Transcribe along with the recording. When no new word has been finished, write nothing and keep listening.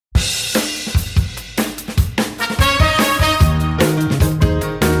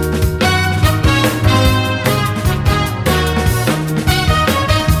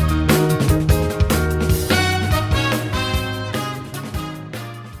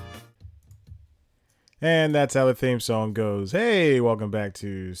And that's how the theme song goes. Hey, welcome back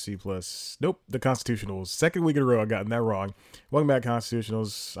to C plus. Nope, the Constitutionals. Second week in a row, I've gotten that wrong. Welcome back,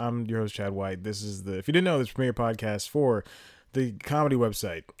 Constitutionals. I'm your host, Chad White. This is if you didn't know, this premiere podcast for the comedy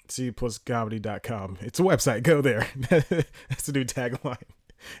website, cpluscomedy.com. It's a website. Go there. That's a new tagline.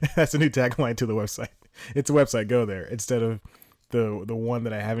 That's a new tagline to the website. It's a website. Go there instead of the one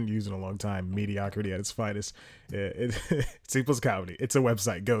that I haven't used in a long time. Mediocrity at its finest. C plus comedy. It's a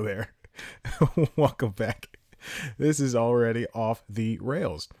website. Go there. Welcome back. This is already off the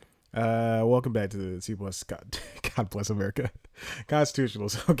rails. Welcome back to the C plus. God bless America.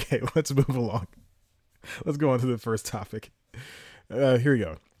 Constitutionals. Okay, let's move along. Let's go on to the first topic. Here we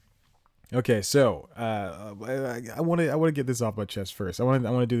go. Okay, so I want to get this off my chest first. I want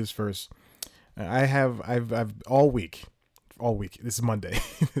to do this first. I've all week. This is Monday.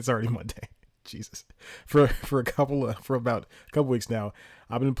 It's already Monday. Jesus. For about a couple weeks now,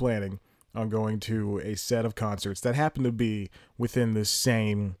 I've been planning on going to a set of concerts that happen to be within the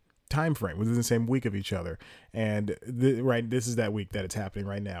same time frame, within the same week of each other. And this is that week that it's happening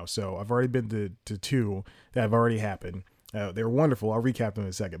right now. So I've already been to two that have already happened. They're wonderful. I'll recap them in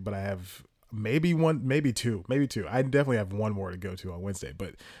a second, but I have maybe two. I definitely have one more to go to on Wednesday,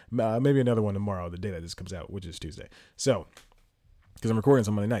 but maybe another one tomorrow, the day that this comes out, which is Tuesday. So, because I'm recording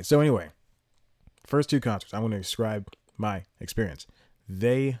on Monday night. So anyway, first two concerts, I'm going to describe my experience.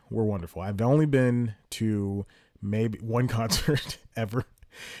 They were wonderful. I've only been to maybe one concert ever,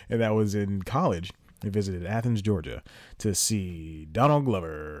 and that was in college. I visited Athens, Georgia, to see Donald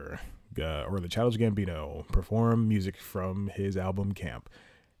Glover, or the Childish Gambino, perform music from his album Camp.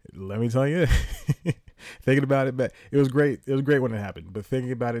 Let me tell you, thinking about it, but it was great. It was great when it happened, but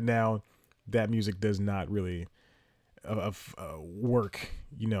thinking about it now, that music does not really work,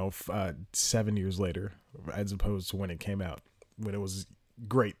 7 years later, as opposed to when it came out, when it was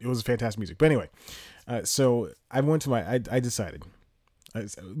great. It was fantastic music. But anyway, so I decided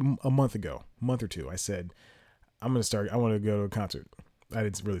a month or two, I said, I want to go to a concert. I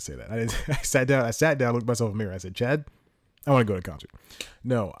didn't really say that. I sat down, looked myself in the mirror. I said, Chad, I want to go to a concert.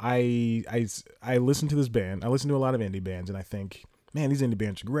 No, I listened to this band. I listen to a lot of indie bands, and I think, man, these indie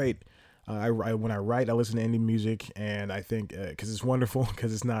bands are great. When I write, I listen to indie music, and I think because it's wonderful,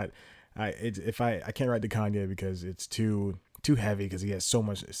 because it's not. I can't write to Kanye because it's too heavy, because he has so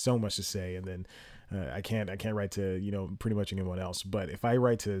much to say, and then I can't write to pretty much anyone else. But if I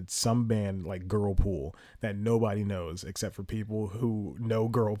write to some band like Girlpool that nobody knows except for people who know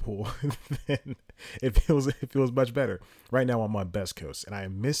Girlpool, then it feels much better. Right now I'm on Best Coast, and I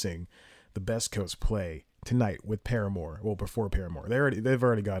am missing the Best Coast play tonight with Paramore. Well, before Paramore, they've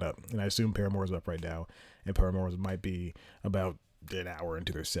already got up, and I assume Paramore's up right now, and Paramore's might be about an hour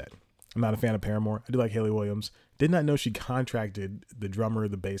into their set. I'm not a fan of Paramore. I do like Hayley Williams. Did not know she contracted the drummer,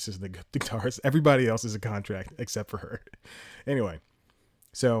 the bassist, and the guitarist. Everybody else is a contract except for her. Anyway,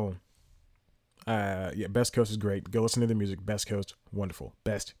 so Best Coast is great. Go listen to the music. Best Coast, wonderful.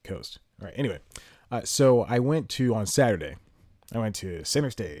 Best Coast. All right. Anyway, so on Saturday. I went to Center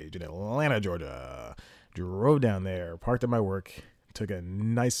Stage in Atlanta, Georgia. Drove down there, parked at my work, took a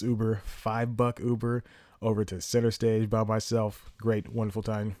nice Uber, $5 Uber, over to Center Stage by myself. Great, wonderful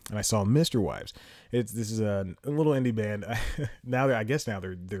time. And I saw Mr. Wives. This is a little indie band. I guess now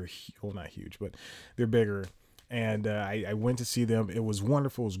they're well, not huge, but they're bigger. And I went to see them. It was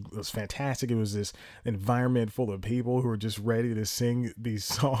wonderful. It was fantastic. It was this environment full of people who were just ready to sing these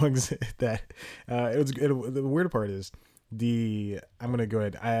songs. The weird part is I'm gonna go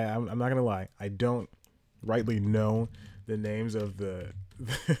ahead. I'm not gonna lie. I don't rightly know the names of the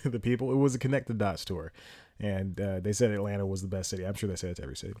people. It was a Connect the Dots tour, and they said Atlanta was the best city. I'm sure they said it to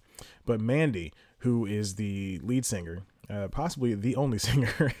every city, but Mandy, who is the lead singer, possibly the only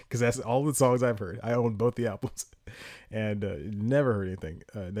singer, because that's all the songs I've heard. I own both the albums, and never heard anything.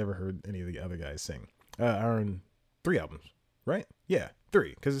 Never heard any of the other guys sing. I own 3 albums, right? Yeah,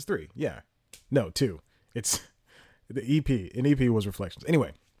 3, because it's 3. Yeah, no, 2. It's the EP. An EP was Reflections.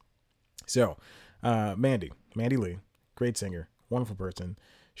 Anyway, so Mandy Lee, great singer, wonderful person.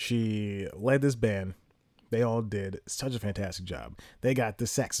 She led this band. They all did such a fantastic job. They got the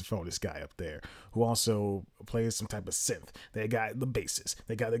saxophonist guy up there who also plays some type of synth. They got the bassist.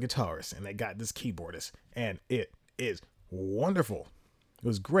 They got the guitarist, and they got this keyboardist. And it is wonderful. It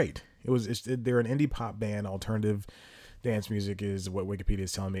was great. They're an indie pop band. Alternative dance music is what Wikipedia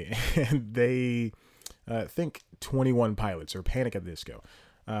is telling me. And they think 21 Pilots or Panic at the Disco.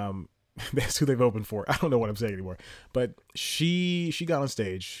 That's who they've opened for. I don't know what I'm saying anymore. But she got on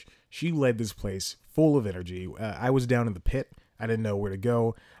stage. She led this place full of energy. I was down in the pit. I didn't know where to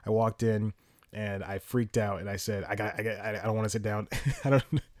go. I walked in and I freaked out, and I said, I don't want to sit down.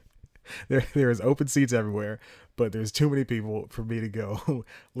 There is open seats everywhere, but there's too many people for me to go.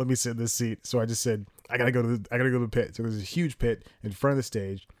 Let me sit in this seat. So I just said, I gotta go to the pit. So there's a huge pit in front of the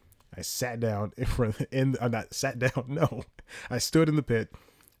stage. I sat down in front of I'm not sat down. No, I stood in the pit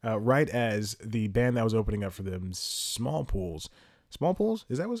right as the band that was opening up for them, Small Pools. Small Pools?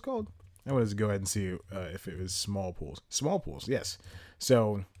 Is that what it's called? I wanted to go ahead and see if it was Small Pools. Small Pools, yes.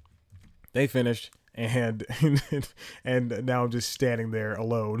 So they finished, and and now I'm just standing there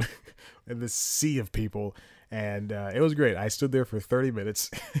alone in this sea of people, and it was great. I stood there for 30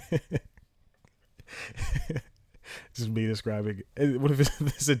 minutes. Just me describing. What if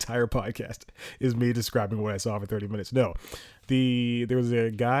this entire podcast is me describing what I saw for 30 minutes? No, there was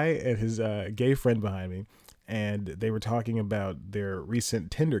a guy and his gay friend behind me, and they were talking about their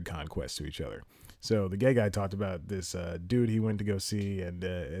recent Tinder conquest to each other. So the gay guy talked about this dude he went to go see, and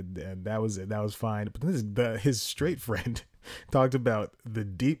that was fine. But his straight friend talked about the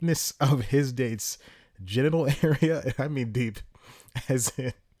deepness of his date's genital area, and I mean deep, as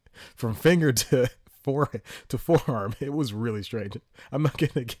in from finger to forearm. It was really strange. I'm not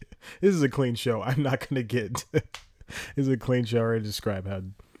gonna get. This is a clean show. I'm not gonna get. This is a clean show. I describe how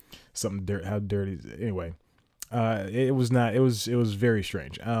dirty. Anyway, it was not. It was very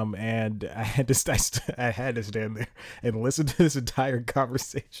strange. And I had to stand there and listen to this entire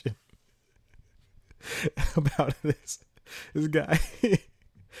conversation about this guy.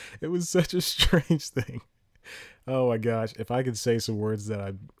 It was such a strange thing. Oh my gosh! If I could say some words that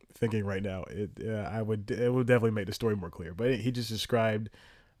I'm thinking right now, it would definitely make the story more clear. But he just described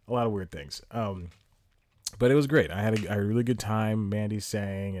a lot of weird things. But it was great. I had a really good time. Mandy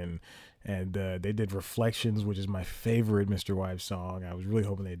sang, and they did Reflections, which is my favorite Mr. Wives song. I was really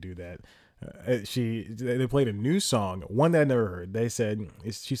hoping they'd do that. They played a new song, one that I never heard.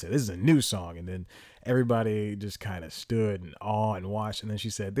 She said this is a new song, and then everybody just kind of stood in awe and watched. And then she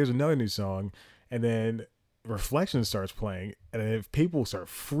said, "There's another new song," and then Reflection starts playing, and if people start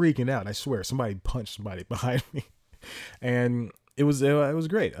freaking out, I swear somebody punched somebody behind me, and it was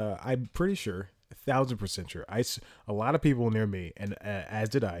great. I'm pretty sure, 1,000% sure. A lot of people near me, and as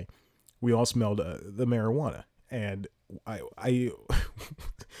did I, we all smelled the marijuana, and I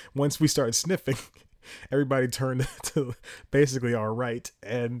once we started sniffing, everybody turned to basically our right,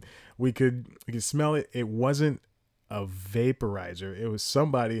 and we could smell it. It wasn't a vaporizer; it was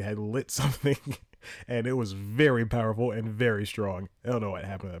somebody had lit something. And it was very powerful and very strong. I don't know what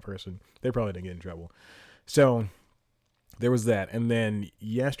happened to that person. They probably didn't get in trouble. So there was that. And then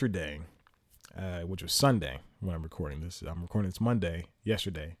yesterday, which was Sunday when I'm recording this Monday.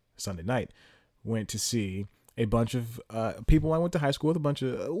 Yesterday, Sunday night, went to see a bunch of people I went to high school with, a bunch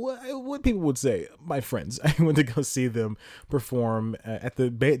of what people would say, my friends. I went to go see them perform at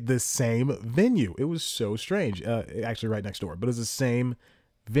the same venue. It was so strange. Actually right next door, but it's the same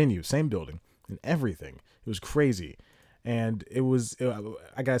venue, same building. And everything. It was crazy. And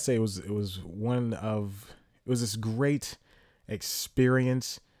I gotta say, it was this great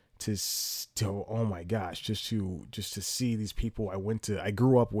experience to oh my gosh, just to see these people I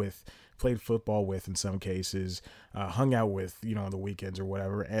grew up with, played football with in some cases, hung out with, on the weekends or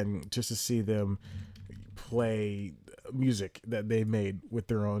whatever, and just to see them play music that they made with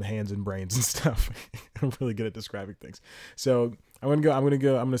their own hands and brains and stuff. I'm really good at describing things. So I'm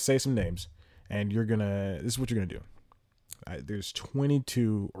gonna say some names. And this is what you're going to do. There's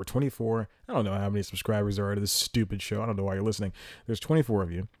 22 or 24. I don't know how many subscribers there are to this stupid show. I don't know why you're listening. There's 24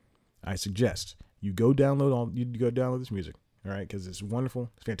 of you. I suggest you go download this music. All right. Cause it's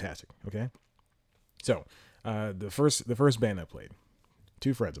wonderful. It's fantastic. Okay. So, the first band I played,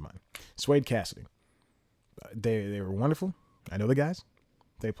 two friends of mine, Suede Cassidy. They were wonderful. I know the guys.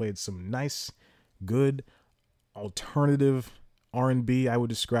 They played some nice, good, alternative R&B, I would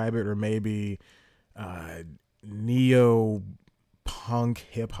describe it, or maybe neo punk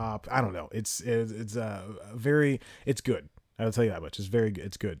hip hop. I don't know. It's good. I'll tell you that much. It's very good.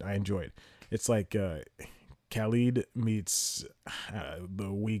 It's good. I enjoy it. It's like Khalid meets The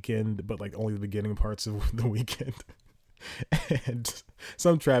Weeknd, but like only the beginning parts of The Weeknd, and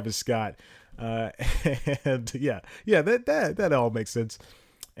some Travis Scott, and that all makes sense.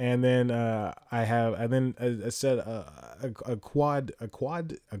 And then I said a quad. I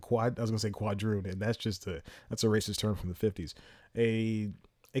was gonna say quadroon, and that's a racist term from the 50s. A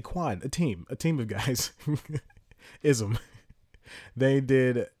quad, a team of guys. Ism.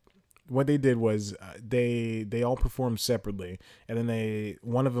 What they did was they all performed separately, and then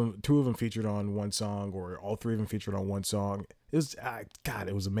two of them featured on one song, or all three of them featured on one song. It was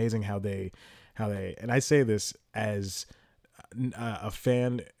it was amazing how they, and I say this as a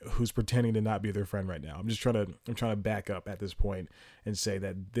fan who's pretending to not be their friend right now. I'm trying to back up at this point and say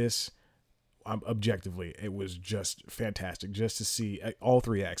that this objectively, it was just fantastic just to see all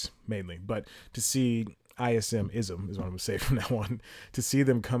three acts mainly, but to see ISM ism is what I'm gonna say from now on. To see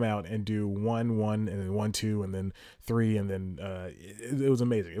them come out and do 1-1 and then 1-2 and then 3 and then it was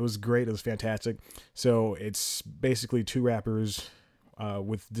amazing. It was great. It was fantastic. So it's basically two rappers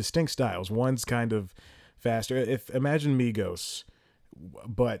with distinct styles. One's kind of faster. If imagine Migos,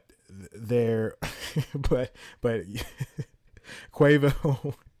 but they're but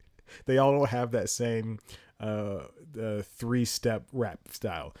Quavo. They all don't have that same three-step rap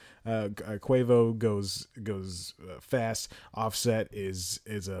style. Quavo goes fast. Offset is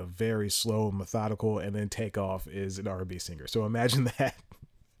a very slow, methodical, and then Takeoff is an R&B singer. So imagine that.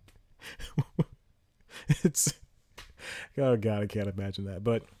 It's oh god, I can't imagine that.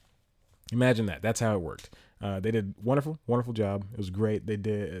 But imagine that. That's how it worked. They did wonderful job. It was great.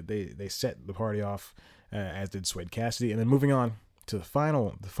 They set the party off, as did Suede Cassidy. And then moving on to the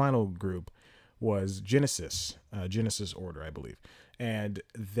final group was Genesis Order, I believe, and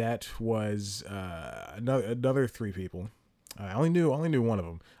that was another three people. I only knew one of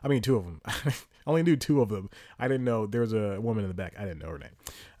them. I mean, two of them. I only knew two of them. I didn't know there was a woman in the back. I didn't know her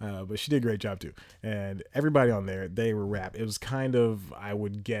name, but she did a great job too. And everybody on there, they were rap. It was kind of, I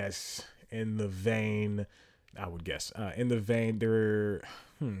would guess, in the vein. They're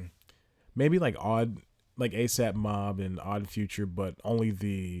maybe like ASAP Mob and Odd Future, but only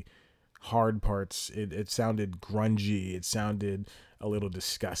the hard parts. It sounded grungy. It sounded a little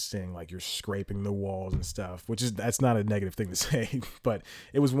disgusting, like you're scraping the walls and stuff, that's not a negative thing to say, but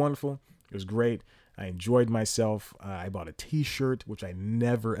it was wonderful. It was great. I enjoyed myself. I bought a t-shirt, which I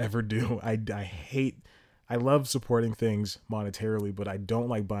never ever do. I love supporting things monetarily, but I don't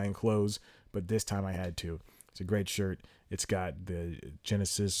like buying clothes, but this time I had to. It's a great shirt. It's got the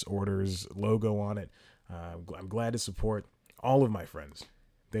Genesis Orders logo on it. I'm glad to support all of my friends.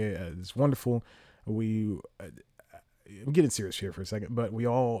 It's wonderful. I'm getting serious here for a second, but we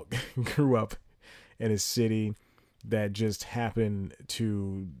all grew up in a city that just happened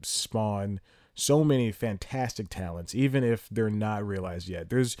to spawn so many fantastic talents, even if they're not realized yet.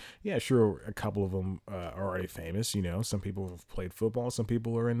 There's, sure, a couple of them are already famous. Some people have played football. Some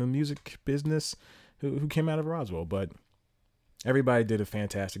people are in the music business who came out of Roswell, but everybody did a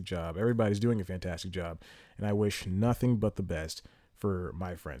fantastic job. Everybody's doing a fantastic job. And I wish nothing but the best for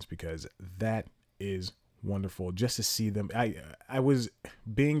my friends, because that is wonderful just to see them. I was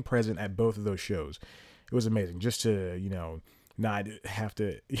being present at both of those shows. It was amazing just to, not have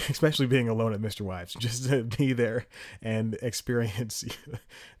to, especially being alone at Mr. Wives, just to be there and experience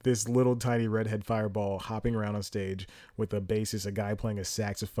this little tiny redhead fireball hopping around on stage with a bassist, a guy playing a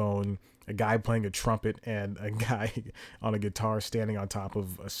saxophone, a guy playing a trumpet, and a guy on a guitar standing on top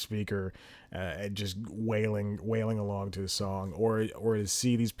of a speaker, and just wailing along to the song, or to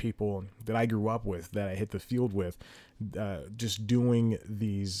see these people that I grew up with, that I hit the field with, just doing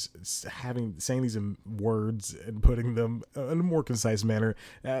saying these words and putting them in a more concise manner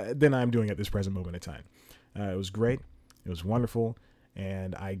than I'm doing at this present moment in time. It was great. It was wonderful.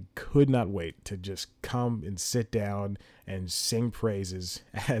 And I could not wait to just come and sit down and sing praises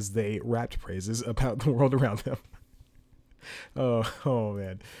as they rapped praises about the world around them. Oh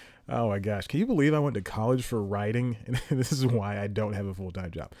man. Oh my gosh. Can you believe I went to college for writing? And this is why I don't have a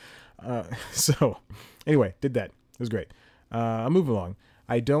full-time job. So anyway, did that. It was great. I'll move along.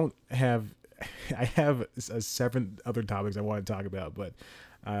 I have 7 other topics I want to talk about, but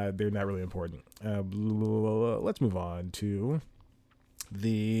they're not really important. Let's move on to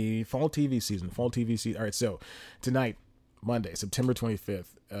the fall TV season. All right, so tonight, Monday, September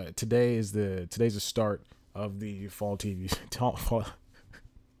 25th. Today's the start of the fall TV.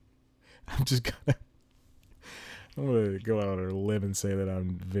 I'm gonna go out on a limb and say that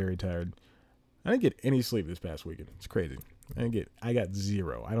I'm very tired. I didn't get any sleep this past weekend. It's crazy. I got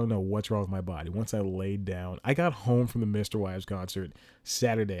 0. I don't know what's wrong with my body. Once I laid down, I got home from the Mr. Wives concert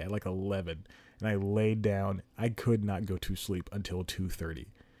Saturday at like 11, and I laid down. I could not go to sleep until 2:30.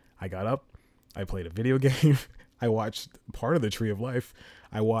 I got up. I played a video game. I watched part of the Tree of Life.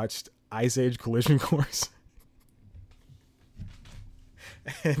 I watched Ice Age Collision Course.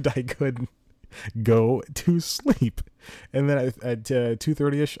 And I couldn't go to sleep. And then at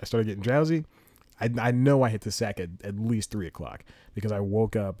 2:30ish, I started getting drowsy. I know I hit the sack at least 3 o'clock because I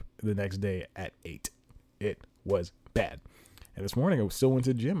woke up the next day at 8. It was bad. And this morning I still went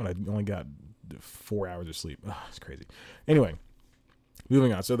to the gym and I only got 4 hours of sleep. Oh, it's crazy. Anyway,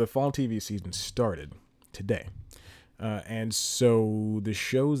 moving on. So the fall TV season started today. And so the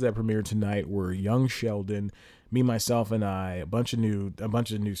shows that premiered tonight were Young Sheldon, Me, Myself, and I, a bunch of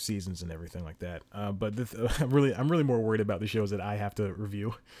new seasons and everything like that. But I'm really more worried about the shows that I have to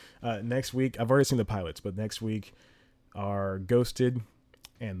review. Next week, I've already seen the pilots, but next week are Ghosted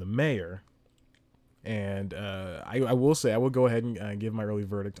and The Mayor. And I will say, I will go ahead and give my early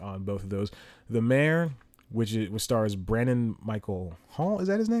verdict on both of those. The Mayor, which stars Brandon Michael Hall, is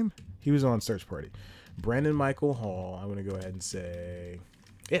that his name? He was on Search Party. Brandon Michael Hall. I'm gonna go ahead and say,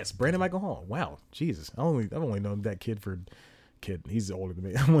 yes, Brandon Michael Hall. Wow, Jesus, I've only known that kid. He's older than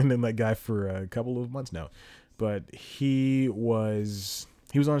me. I've only known that guy for a couple of months now, but he was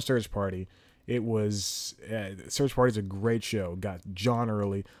on Search Party. It was Search Party is a great show. Got John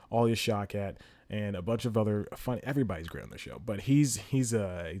Early, Alia Shawkat, and a bunch of other funny. Everybody's great on the show, but he's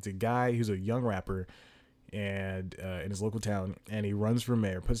a guy who's a young rapper, and in his local town, and he runs for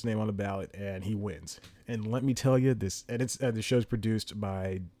mayor, puts his name on the ballot, and he wins. And let me tell you this, and it's the show's produced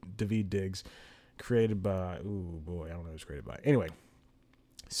by Daveed Diggs, created by I don't know who's created by. Anyway,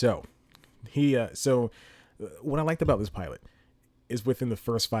 so what I liked about this pilot is within the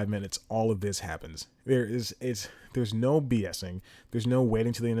first 5 minutes, all of this happens. There's no BSing. There's no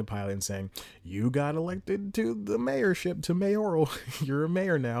waiting to the end of the pilot and saying, you got elected to the mayorship, to mayoral. You're a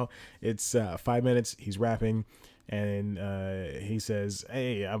mayor now. It's 5 minutes. He's rapping, and he says,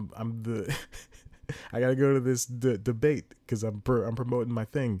 hey, I'm the I gotta go to this debate because I'm promoting my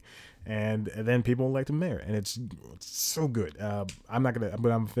thing, and then people elect him mayor, and it's so good.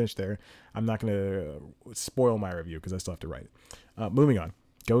 I'm finished there. I'm not gonna spoil my review because I still have to write it. Moving on.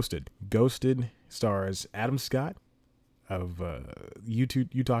 Ghosted stars Adam Scott of You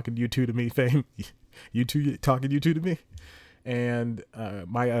Talking You2 to Me fame. You Talking You2 to Me, and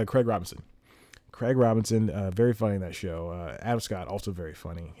Craig Robinson. Very funny in that show. Adam Scott, also very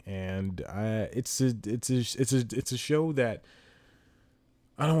funny, and it's a show that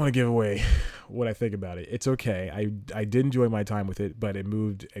I don't want to give away what I think about it. It's okay. I did enjoy my time with it, but it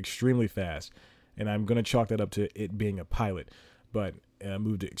moved extremely fast, and I'm gonna chalk that up to it being a pilot. But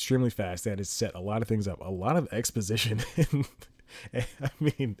moved extremely fast. That has set a lot of things up, a lot of exposition. I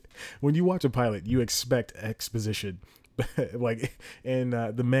mean, when you watch a pilot, you expect exposition. Like in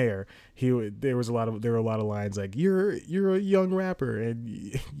The Mayor, there were a lot of lines like you're a young rapper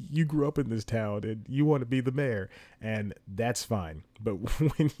and you grew up in this town and you want to be the mayor, and that's fine. But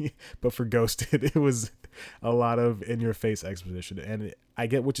but for Ghosted, it was a lot of in your face exposition, and I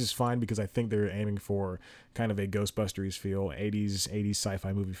get, which is fine because I think they're aiming for kind of a Ghostbusters feel, 80s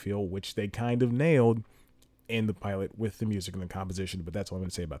sci-fi movie feel, which they kind of nailed in the pilot with the music and the composition, but that's all I'm going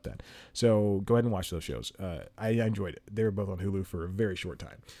to say about that. So go ahead and watch those shows. I enjoyed it. They were both on Hulu for a very short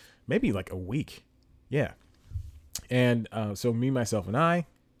time, maybe like a week. Yeah. And so Me, Myself, and I,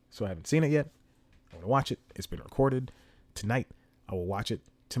 so I haven't seen it yet. I want to watch it. It's been recorded tonight. I will watch it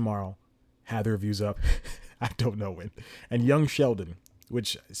tomorrow. Have the reviews up. I don't know when. And Young Sheldon,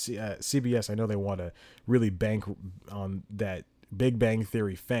 which CBS, I know they want to really bank on that Big Bang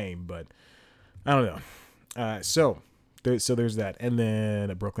Theory fame, but I don't know. So there's that, and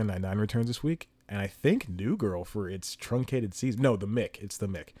then Brooklyn Nine-Nine returns this week, and I think New Girl for its truncated season. No, the Mick. It's the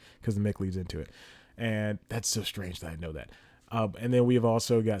Mick because the Mick leads into it, and that's so strange that I know that. And then we've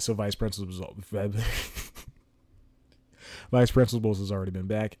also got Vice Principals. Vice Principals has already been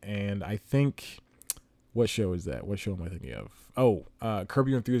back, and I think, what show is that? What show am I thinking of? Oh, Curb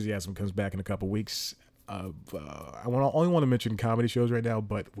Your Enthusiasm comes back in a couple weeks. I only want to mention comedy shows right now,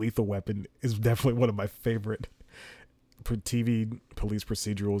 but Lethal Weapon is definitely one of my favorite TV police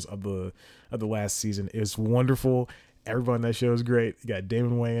procedurals of the last season. It's wonderful. Everyone on that show is great. You got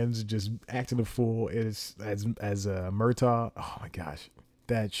Damon Wayans just acting a fool. As Murtaugh. Oh my gosh,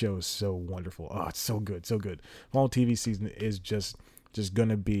 that show is so wonderful. Oh, it's so good, so good. Fall TV season is just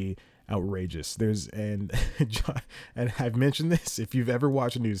gonna be outrageous. And I've mentioned this, if you've ever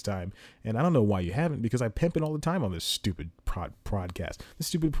watched News Time, and I don't know why you haven't, because I pimp it all the time on this stupid podcast. This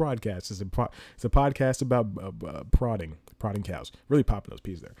stupid podcast is a podcast about prodding cows. Really popping those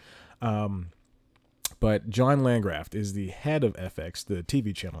peas there. But John Landgraf is the head of FX, the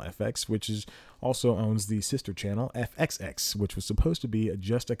TV channel FX, which also owns the sister channel FXX, which was supposed to be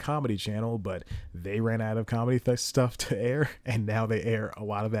just a comedy channel, but they ran out of comedy stuff to air, and now they air a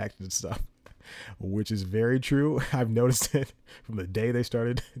lot of action stuff, which is very true. I've noticed it from the day they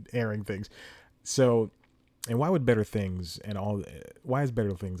started airing things. So, and why is Better Things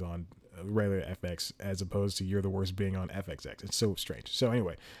on regular FX as opposed to You're the Worst being on FXX? It's so strange. So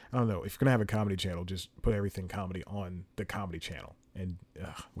anyway, I don't know, if you're gonna have a comedy channel, just put everything comedy on the comedy channel, and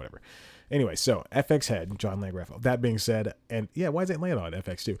whatever. Anyway, so FX head John Landgraf. That being said, and yeah, why is Atlanta on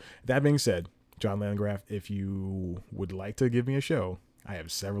FX too? That being said, John Landgraf, if you would like to give me a show, I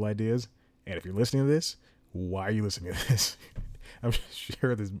have several ideas, and if you're listening to this, why are you listening to this? I'm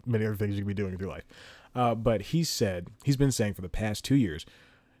sure there's many other things you can be doing with your life. But he's been saying for the past 2 years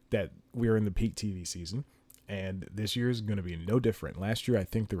that we're in the peak TV season, and this year is going to be no different. Last year, I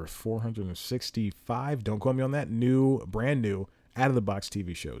think there were 465. Don't quote me on that. Brand new, out of the box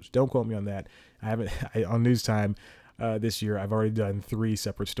TV shows. Don't quote me on that. On News Time this year. I've already done 3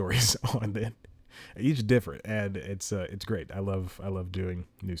 separate stories on it, each different, and it's great. I love doing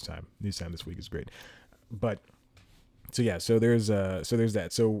News Time. News Time this week is great, but. So yeah, so there's that.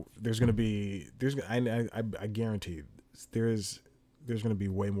 So there's gonna be I guarantee there's gonna be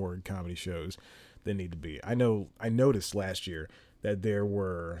way more comedy shows than need to be. I noticed last year that there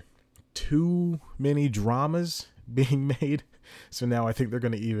were too many dramas being made. So now I think they're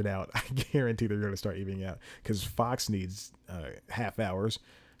gonna even out. I guarantee they're gonna start evening out because Fox needs half hours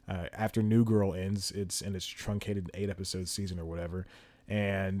after New Girl ends. It's truncated 8-episode season or whatever.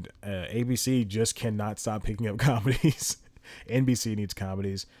 And ABC just cannot stop picking up comedies. NBC needs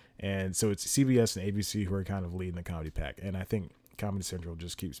comedies. And so it's CBS and ABC who are kind of leading the comedy pack. And I think Comedy Central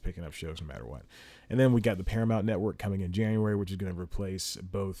just keeps picking up shows no matter what. And then we got the Paramount Network coming in January, which is going to replace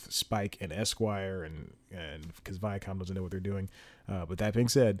both Spike and Esquire, and because Viacom doesn't know what they're doing. But that being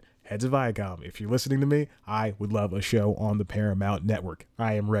said, heads of Viacom, if you're listening to me, I would love a show on the Paramount Network.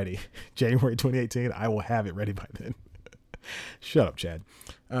 I am ready. January 2018, I will have it ready by then. Shut up, Chad.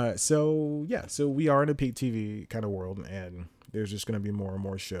 So we are in a peak TV kind of world, and there's just going to be more and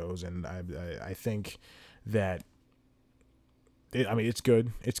more shows, and I think that it's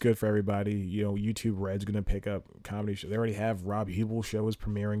good. It's good for everybody. You know, YouTube Red's going to pick up comedy shows. They already have Rob Huebel's show is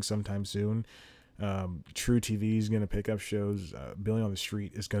premiering sometime soon. True TV is going to pick up shows. Billy on the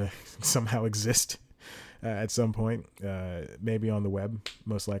Street is going to somehow exist at some point, maybe on the web,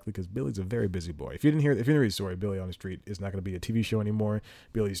 most likely, because Billy's a very busy boy. If you didn't read the story, Billy on the Street is not going to be a TV show anymore.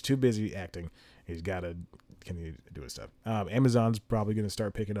 Billy's too busy acting. He's got to continue to do his stuff. Amazon's probably going to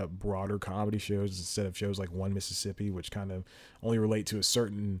start picking up broader comedy shows instead of shows like One Mississippi, which kind of only relate to a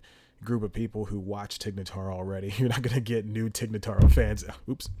certain group of people who watch Tig Notaro already. You're not going to get new Tig Notaro fans.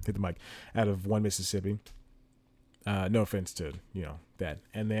 Oops, hit the mic. Out of One Mississippi. No offense to that.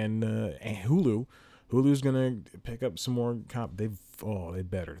 And then Hulu's gonna pick up some more they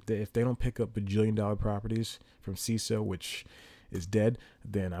better. If they don't pick up bajillion-dollar properties from CISO, which is dead,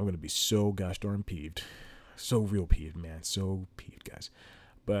 then I'm gonna be so gosh darn peeved. So real peeved, man. So peeved, guys.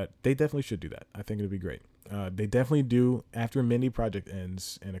 But they definitely should do that. I think it'll be great. They definitely do. After Mindy Project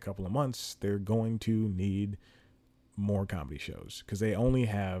ends in a couple of months, they're going to need more comedy shows because they only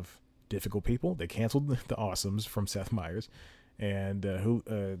have difficult people. They canceled the Awesomes from Seth Meyers. And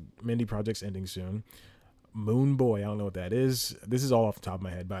Mindy Project's ending soon. Moon Boy, I don't know what that is. This is all off the top of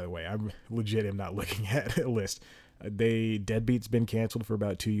my head, by the way. I'm legit am not looking at a list. Deadbeat's been canceled for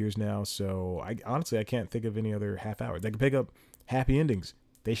about 2 years now, so I can't think of any other half hour. They can pick up Happy Endings.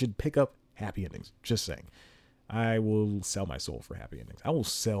 They should pick up Happy Endings. Just saying. I will sell my soul for Happy Endings. I will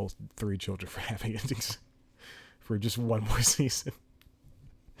sell 3 children for Happy Endings for just one more season.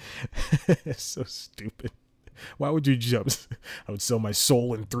 It's so stupid. Why would you jump? I would sell my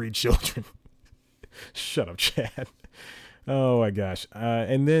soul and 3 children. Shut up, Chad. Oh my gosh.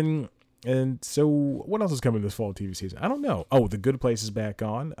 And so what else is coming this fall TV season? I don't know. Oh, The Good Place is back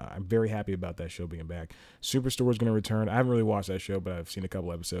on. I'm very happy about that show being back. Superstore is going to return. I haven't really watched that show, but I've seen a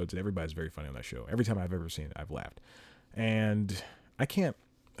couple episodes, and everybody's very funny on that show. Every time I've ever seen it, I've laughed. And I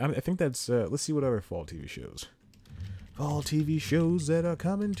think that's, let's see what other fall TV shows. Fall TV shows that are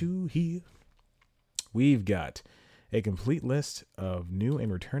coming to here. We've got a complete list of new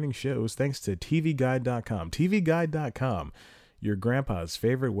and returning shows thanks to TVGuide.com. TVGuide.com, your grandpa's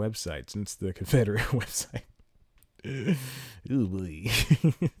favorite website since the Confederate website. Ooh, boy.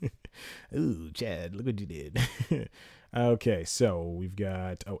 Ooh, Chad, look what you did. Okay, so we've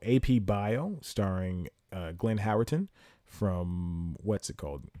got AP Bio starring Glenn Howerton from, what's it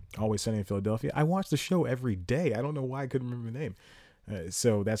called? Always Sunny in Philadelphia. I watch the show every day. I don't know why I couldn't remember the name.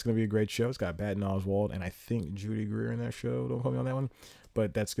 So that's going to be a great show. It's got Patton Oswalt and I think Judy Greer in that show. Don't quote me on that one.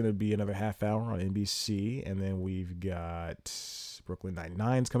 But that's going to be another half hour on NBC. And then we've got Brooklyn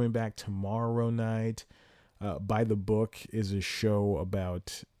Nine-Nine's coming back tomorrow night. By the Book is a show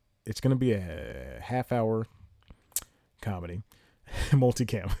about, it's going to be a half hour comedy.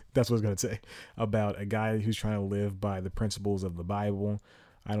 Multicam. That's what I was going to say. About a guy who's trying to live by the principles of the Bible.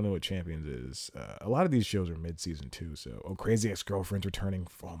 I don't know what Champions is. A lot of these shows are mid-season too. So, Crazy Ex-Girlfriend's returning.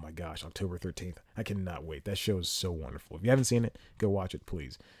 Oh my gosh, October 13th. I cannot wait. That show is so wonderful. If you haven't seen it, go watch it,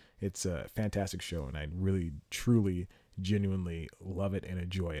 please. It's a fantastic show, and I really, truly, genuinely love it and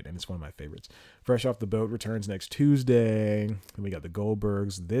enjoy it, and it's one of my favorites. Fresh Off the Boat returns next Tuesday. Then we got The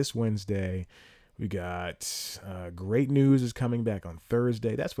Goldbergs this Wednesday. We got Great News is coming back on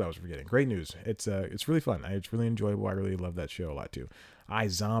Thursday. That's what I was forgetting. Great News. It's really fun. It's really enjoyable. I really love that show a lot too.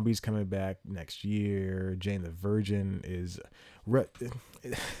 iZombie's coming back next year. Jane the Virgin is.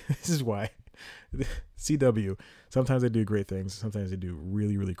 This is why CW. Sometimes they do great things. Sometimes they do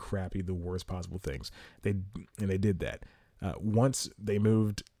really, really crappy, the worst possible things. They did that. Once they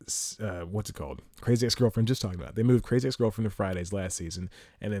moved, what's it called? Crazy Ex-Girlfriend, just talking about it. They moved Crazy Ex-Girlfriend to Fridays last season.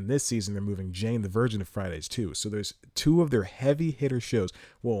 And then this season, they're moving Jane the Virgin to Fridays too. So there's two of their heavy hitter shows.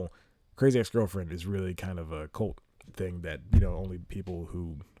 Well, Crazy Ex-Girlfriend is really kind of a cult thing that, only people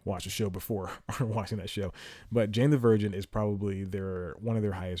who watch the show before are watching that show. But Jane the Virgin is probably one of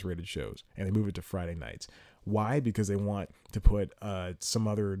their highest rated shows. And they move it to Friday nights. Why? Because they want to put some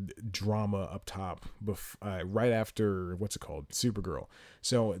other drama up top right after, what's it called? Supergirl.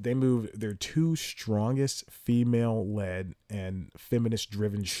 So they move their two strongest female-led and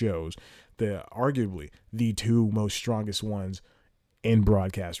feminist-driven shows, arguably the two most strongest ones in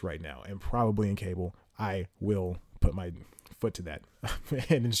broadcast right now, and probably in cable. I will put my foot to that.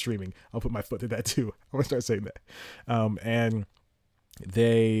 And in streaming, I'll put my foot to that too. I'm going to start saying that. And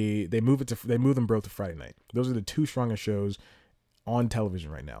they move them both to Friday night. Those are the two strongest shows on television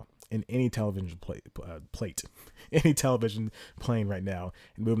right now, in any television plate, any television playing right now,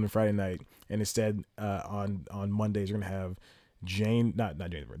 and move them to Friday night. And instead, on Mondays, you're gonna have not Jane.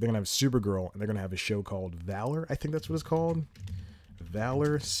 They're gonna have Supergirl, and they're gonna have a show called Valor. I think that's what it's called,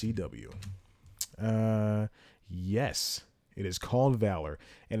 Valor CW. Yes, it is called Valor,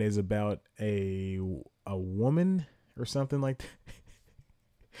 and it is about a woman or something like that.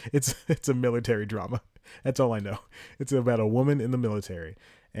 It's a military drama. That's all I know. It's about a woman in the military.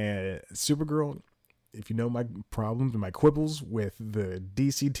 And Supergirl, if you know my problems and my quibbles with the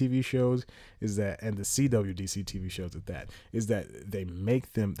DC TV shows, and the CW DC TV shows at that, is that they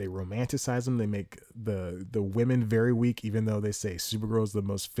romanticize them. They make the women very weak, even though they say Supergirl is the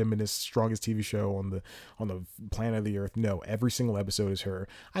most feminist, strongest TV show on the planet of the earth. No, every single episode is her.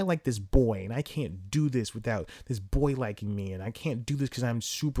 I like this boy, and I can't do this without this boy liking me, and I can't do this because I'm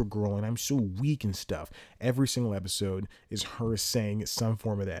Supergirl, and I'm so weak and stuff. Every single episode is her saying some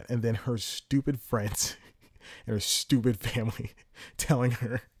form of that, and then her stupid friends and her stupid family telling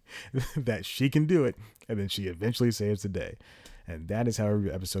her that she can do it, and then she eventually saves the day. And that is how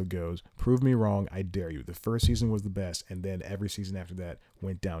every episode goes. Prove me wrong, I dare you. The first season was the best, and then every season after that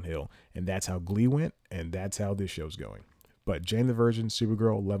went downhill. And that's how Glee went, and that's how this show's going. But Jane the Virgin,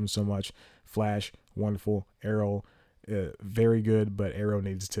 Supergirl, love them so much. Flash, wonderful. Arrow, very good, but Arrow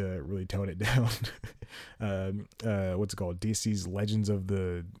needs to really tone it down. What's it called? DC's Legends of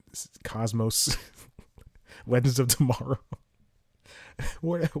the Cosmos. Legends of Tomorrow.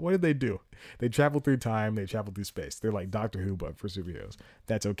 What did they do? They travel through time. They travel through space. They're like Doctor Who, but for superheroes.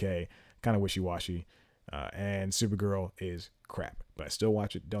 That's okay. Kind of wishy-washy. And Supergirl is crap, but I still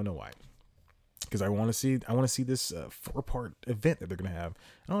watch it. Don't know why. Because I want to see this 4-part event that they're gonna have.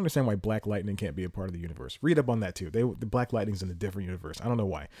 I don't understand why Black Lightning can't be a part of the universe. Read up on that too. The Black Lightning's in a different universe. I don't know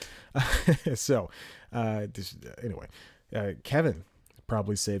why. Anyway, Kevin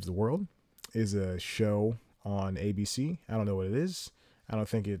Probably Saves the World is a show on ABC. I don't know what it is. I don't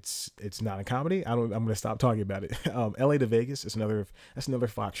think it's not a comedy. I'm gonna stop talking about it. LA to Vegas is another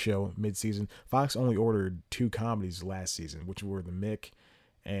Fox show mid-season. Fox only ordered 2 comedies last season, which were The Mick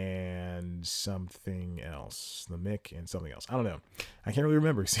and something else. The Mick and something else. I don't know. I can't really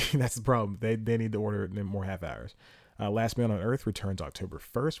remember. See, that's the problem. They need to order more half hours. Last Man on Earth returns October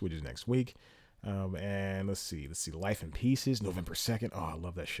 1st, which is next week. And let's see. Life in Pieces, November 2nd. Oh, I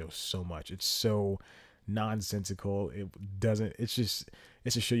love that show so much. It's so nonsensical.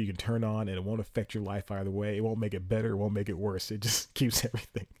 It's a show you can turn on and it won't affect your life either way. It won't make it better. It won't make it worse. It just keeps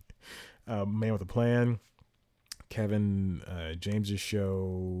everything. Man with a Plan. Kevin James's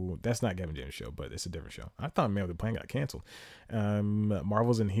show. That's not Kevin James' show, but it's a different show. I thought Man with a Plan got canceled.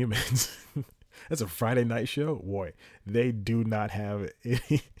 Marvel's Inhumans. That's a Friday night show. Boy, they do not have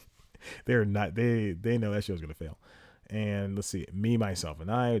any. They're not. They know that show's gonna fail. And let's see, Me, Myself,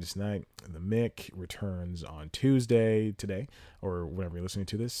 and I this night. The Mick returns on Tuesday today, or whenever you're listening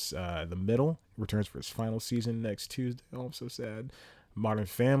to this. The Middle returns for its final season next Tuesday. Oh, I'm so sad. Modern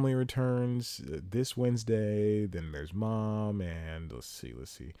Family returns this Wednesday. Then there's Mom, and let's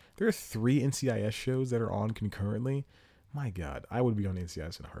see. There are 3 NCIS shows that are on concurrently. My God, I would be on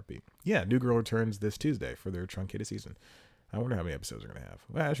NCIS in a heartbeat. Yeah, New Girl returns this Tuesday for their truncated season. I wonder how many episodes they're gonna have.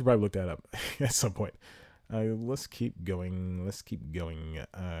 Well, I should probably look that up at some point. Let's keep going.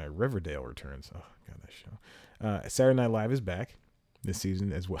 Riverdale returns. Oh God, that show. Saturday Night Live is back this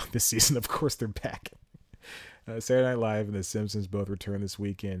season as well. This season, of course, they're back. Saturday Night Live and The Simpsons both return this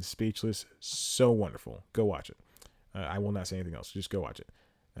weekend. Speechless, so wonderful. Go watch it. I will not say anything else. Just go watch it.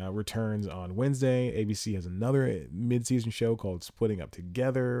 Returns on Wednesday. ABC has another mid-season show called Splitting Up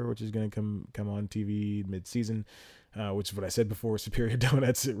Together, which is going to come on TV mid-season, which is what I said before. Superior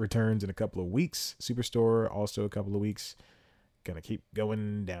Donuts, it returns in a couple of weeks. Superstore, also a couple of weeks. Gonna keep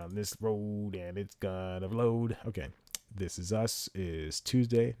going down this road, and it's gonna load. Okay, This Is Us is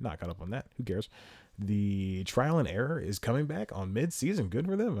Tuesday. Not caught up on that. Who cares? The Trial and Error is coming back on mid-season. Good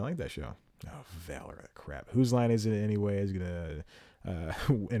for them. I like that show. Oh, Valor, crap. Whose Line Is It Anyway? Is gonna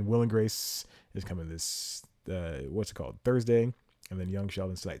and Will and Grace is coming this Thursday, and then Young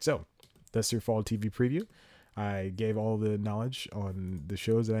Sheldon's tonight. So that's your fall TV preview. I gave all the knowledge on the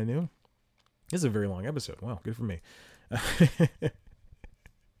shows that I knew. This is a very long episode. Wow, good for me.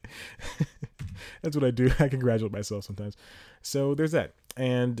 That's what I do. I congratulate myself sometimes. So there's that.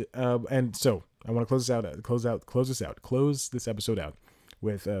 And so I want to close this episode out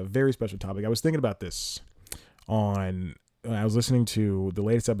with a very special topic. I was thinking about this when I was listening to the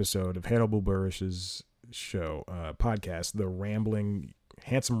latest episode of Hannibal Burrish's show, podcast, The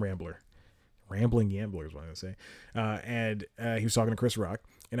Handsome Rambler is what I'm going to say. And he was talking to Chris Rock,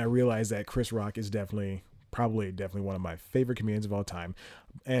 and I realized that Chris Rock is definitely one of my favorite comedians of all time.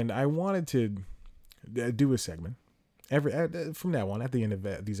 And I wanted to do a segment from now on at the end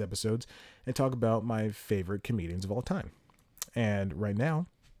of these episodes and talk about my favorite comedians of all time. And right now,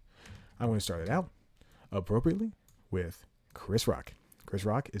 I'm going to start it out appropriately with Chris Rock. Chris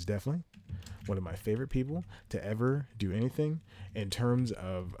Rock is definitely one of my favorite people to ever do anything in terms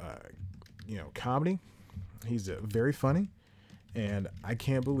of, comedy. He's very funny, and I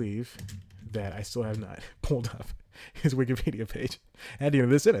can't believe that I still have not pulled up his Wikipedia page. At the end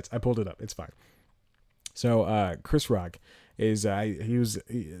of this sentence, I pulled it up. It's fine. So Chris Rock is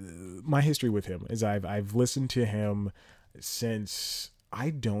my history with him is I've listened to him since the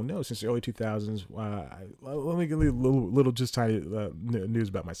early 2000s. Let me give you a little just tiny news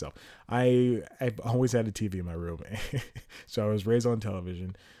about myself. I've always had a TV in my room, so I was raised on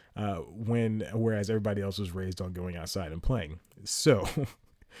television. Whereas everybody else was raised on going outside and playing. So,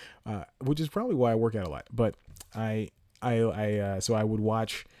 which is probably why I work out a lot. But so I would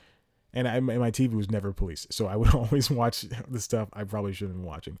watch, and my TV was never police, so I would always watch the stuff I probably shouldn't have been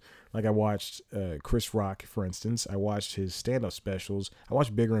watching. Like I watched Chris Rock, for instance. I watched his stand-up specials. I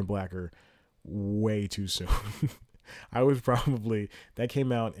watched Bigger and Blacker way too soon. That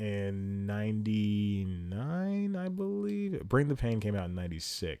came out in 99, I believe. Bring the Pain came out in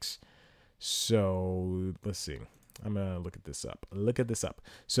 96. So let's see. I'm going to look this up.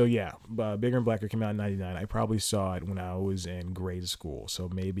 So yeah, Bigger and Blacker came out in 99. I probably saw it when I was in grade school. So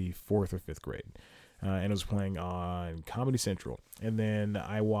maybe 4th or 5th grade. And it was playing on Comedy Central. And then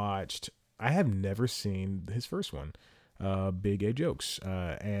I have never seen his first one. Big Gay Jokes,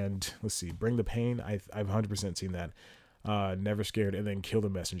 and let's see, Bring the Pain. I've 100% seen that. Never Scared, and then Kill the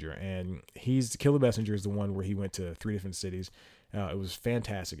Messenger. And Kill the Messenger is the one where he went to 3 different cities. It was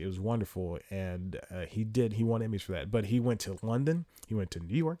fantastic. It was wonderful, and he won Emmys for that. But he went to London, he went to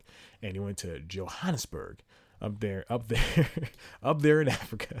New York, and he went to Johannesburg, up there in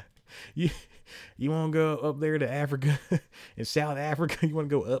Africa. You want to go up there to Africa, in South Africa? You want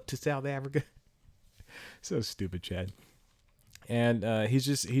to go up to South Africa? So stupid, Chad. And he's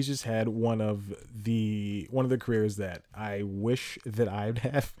just had one of the careers that I wish that I'd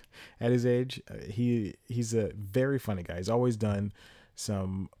have at his age. He's a very funny guy. He's always done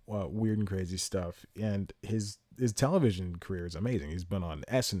some weird and crazy stuff, and his television career is amazing. He's been on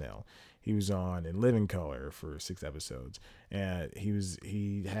SNL. He was on In Living Color for 6 episodes, and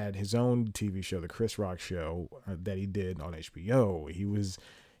he had his own TV show, The Chris Rock Show, that he did on HBO.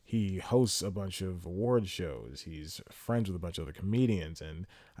 He hosts a bunch of award shows. He's friends with a bunch of other comedians. And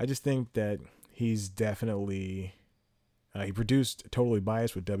I just think that he's definitely, he produced Totally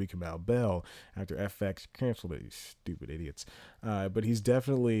Biased with W. Kamau Bell after FX canceled it, you stupid idiots. But he's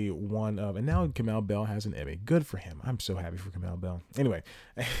definitely one of, and now Kamau Bell has an Emmy. Good for him. I'm so happy for Kamau Bell. Anyway,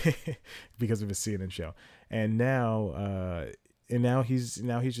 because of his CNN show. And now he's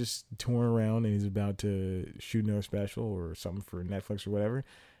just touring around, and he's about to shoot another special or something for Netflix or whatever.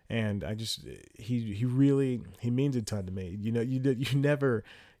 And I just, he means a ton to me. You never,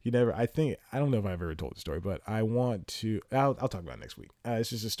 I don't know if I've ever told the story, but I'll talk about it next week. It's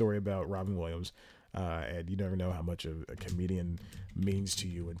just a story about Robin Williams. And you never know how much a comedian means to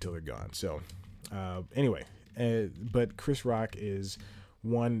you until they're gone. So, anyway, but Chris Rock is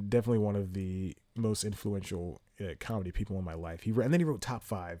definitely one of the most influential comedy people in my life. And then he wrote Top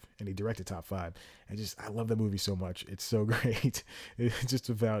 5, and he directed Top 5. I love that movie so much. It's so great. It's just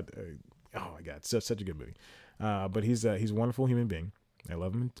about, my God, such a good movie. But he's a wonderful human being. I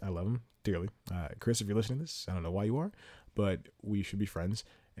love him. I love him dearly. Chris, if you're listening to this, I don't know why you are, but we should be friends.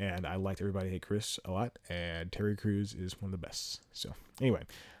 And I liked Everybody Hate Chris a lot. And Terry Crews is one of the best. So anyway,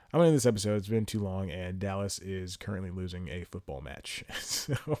 I'm going to end this episode. It's been too long, and Dallas is currently losing a football match.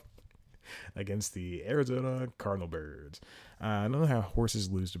 So against the Arizona Cardinal Birds. I don't know how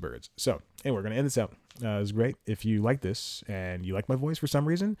horses lose to birds. So anyway, we're going to end this out. It was great. If you like this and you like my voice for some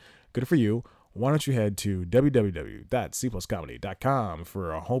reason, good for you. Why don't you head to www.cpluscomedy.com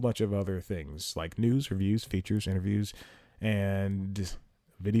for a whole bunch of other things like news, reviews, features, interviews, and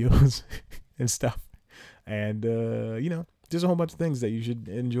videos and stuff. And, there's a whole bunch of things that you should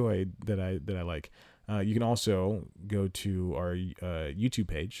enjoy that I like. You can also go to our YouTube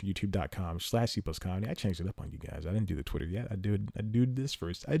page, youtube.com/cpluscomedy. I changed it up on you guys. I didn't do the Twitter yet. I do this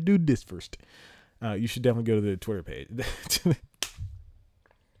first. You should definitely go to the Twitter page.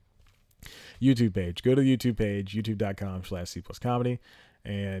 YouTube page. Go to the YouTube page, youtube.com/cpluscomedy,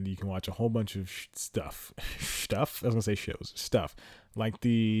 and you can watch a whole bunch of stuff. Stuff? I was going to say shows. Stuff. Like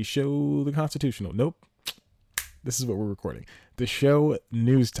the show The Constitutional. Nope. This is what we're recording. The show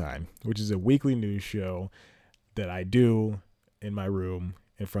News Time, which is a weekly news show that I do in my room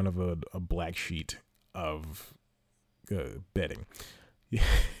in front of a black sheet of bedding. Yeah.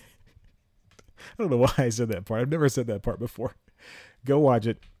 I don't know why I said that part. I've never said that part before. Go watch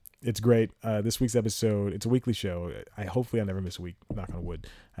it. It's great. This week's episode, it's a weekly show. Hopefully I never miss a week, knock on wood.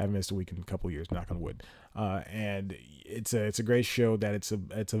 I haven't missed a week in a couple of years, knock on wood. And it's a great show that it's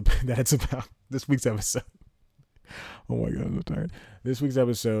about. This week's episode. Oh my God, I'm so tired. This week's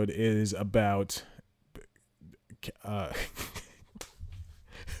episode is about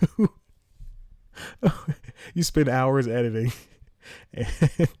you spend hours editing, and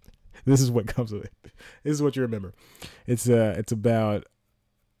this is what comes with it. This is what you remember. It's about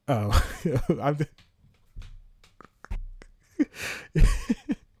oh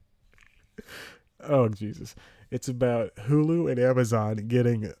Jesus. It's about Hulu and Amazon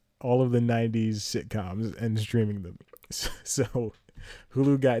getting all of the 90s sitcoms and streaming them. So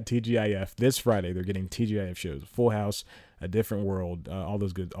Hulu got TGIF this Friday. They're getting TGIF shows, Full House, A Different World, all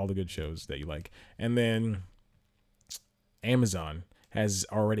the good shows that you like. And then Amazon has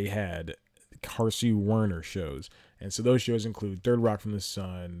already had Carsey Werner shows. And so those shows include Third Rock from the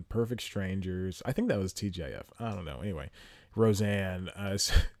Sun, Perfect Strangers. I think that was TGIF. I don't know. Anyway, Roseanne.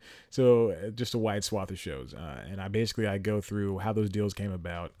 So just a wide swath of shows. And I go through how those deals came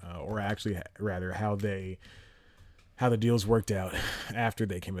about, or actually rather how the deals worked out after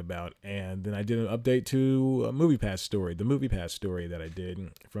they came about. And then I did an update to a MoviePass story, the MoviePass story that I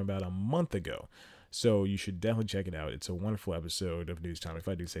did from about a month ago. So you should definitely check it out. It's a wonderful episode of News Time, if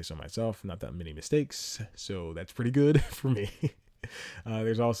I do say so myself. Not that many mistakes, so that's pretty good for me.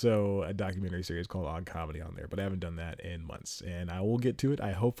 There's also a documentary series called Odd Comedy on there, but I haven't done that in months, and I will get to it.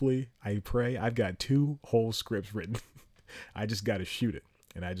 I pray. I've got 2 whole scripts written. I just got to shoot it,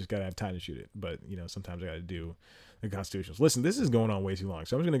 and I just got to have time to shoot it. But, sometimes I got to do the Constitutionals. Listen, this is going on way too long,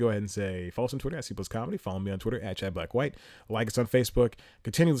 so I'm just going to go ahead and say follow us on Twitter @CPlusComedy. Follow me on Twitter @ChadBlackWhite. Like us on Facebook.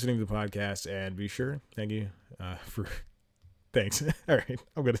 Continue listening to the podcast, and be sure, thank you for... Thanks. All right,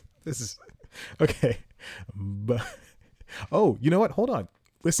 this is... Okay. But... Oh, you know what? Hold on.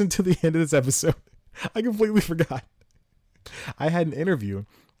 Listen to the end of this episode. I completely forgot. I had an interview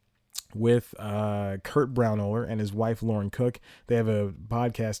with Kurt Braunohler and his wife, Lauren Cook. They have a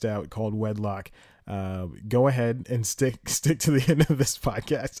podcast out called Wedlock. Go ahead and stick to the end of this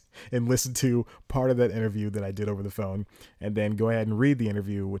podcast and listen to part of that interview that I did over the phone, and then go ahead and read the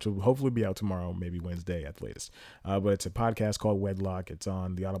interview, which will hopefully be out tomorrow, maybe Wednesday at the latest. But it's a podcast called Wedlock. It's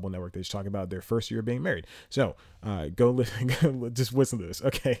on the Audible Network. They just talk about their first year of being married. So go just listen to this.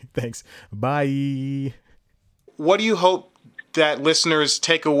 Okay, thanks. Bye. What do you hope that listeners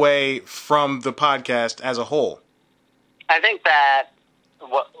take away from the podcast as a whole? I think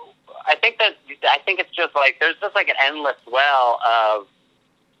it's just like there's just like an endless well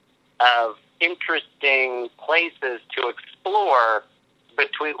of interesting places to explore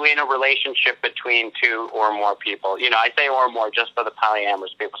between a relationship between 2 or more people. I say or more just for the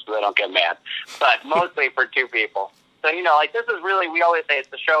polyamorous people so they don't get mad, but mostly for 2 people. So this is really, we always say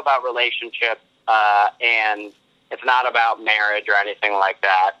it's a show about relationships, and it's not about marriage or anything like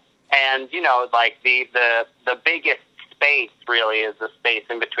that. And the biggest space really is the space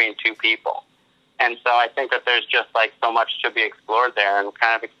in between 2 people. And so I think that there's just so much to be explored there, and I'm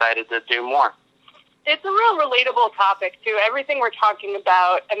kind of excited to do more. It's a real relatable topic too. Everything we're talking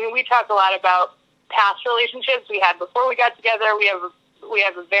about, we talk a lot about past relationships we had before we got together. We have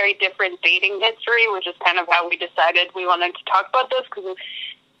a very different dating history, which is kind of how we decided we wanted to talk about this, because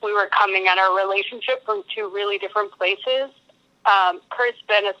we were coming at our relationship from two really different places. Kurt's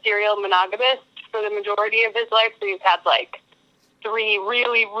been a serial monogamist for the majority of his life, so he's had like 3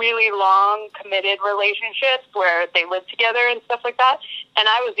 really, really long committed relationships where they lived together and stuff like that. And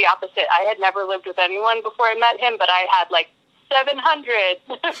I was the opposite. I had never lived with anyone before I met him, but I had like 700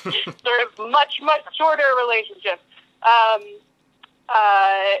 sort of much, much shorter relationships.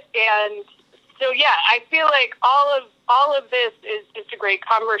 And so, yeah, I feel like all of this is just a great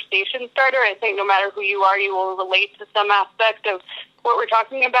conversation starter. I think no matter who you are, you will relate to some aspect of what we're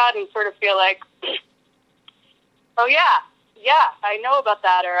talking about and sort of feel like, oh, yeah, I know about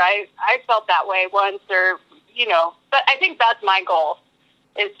that, or I felt that way once, or, you know. But I think that's my goal,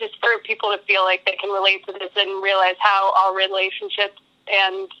 is just for people to feel like they can relate to this and realize how all relationships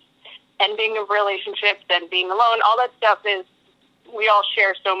and ending of relationships and being alone, all that stuff is, we all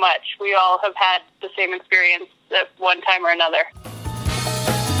share so much. We all have had the same experience at one time or another.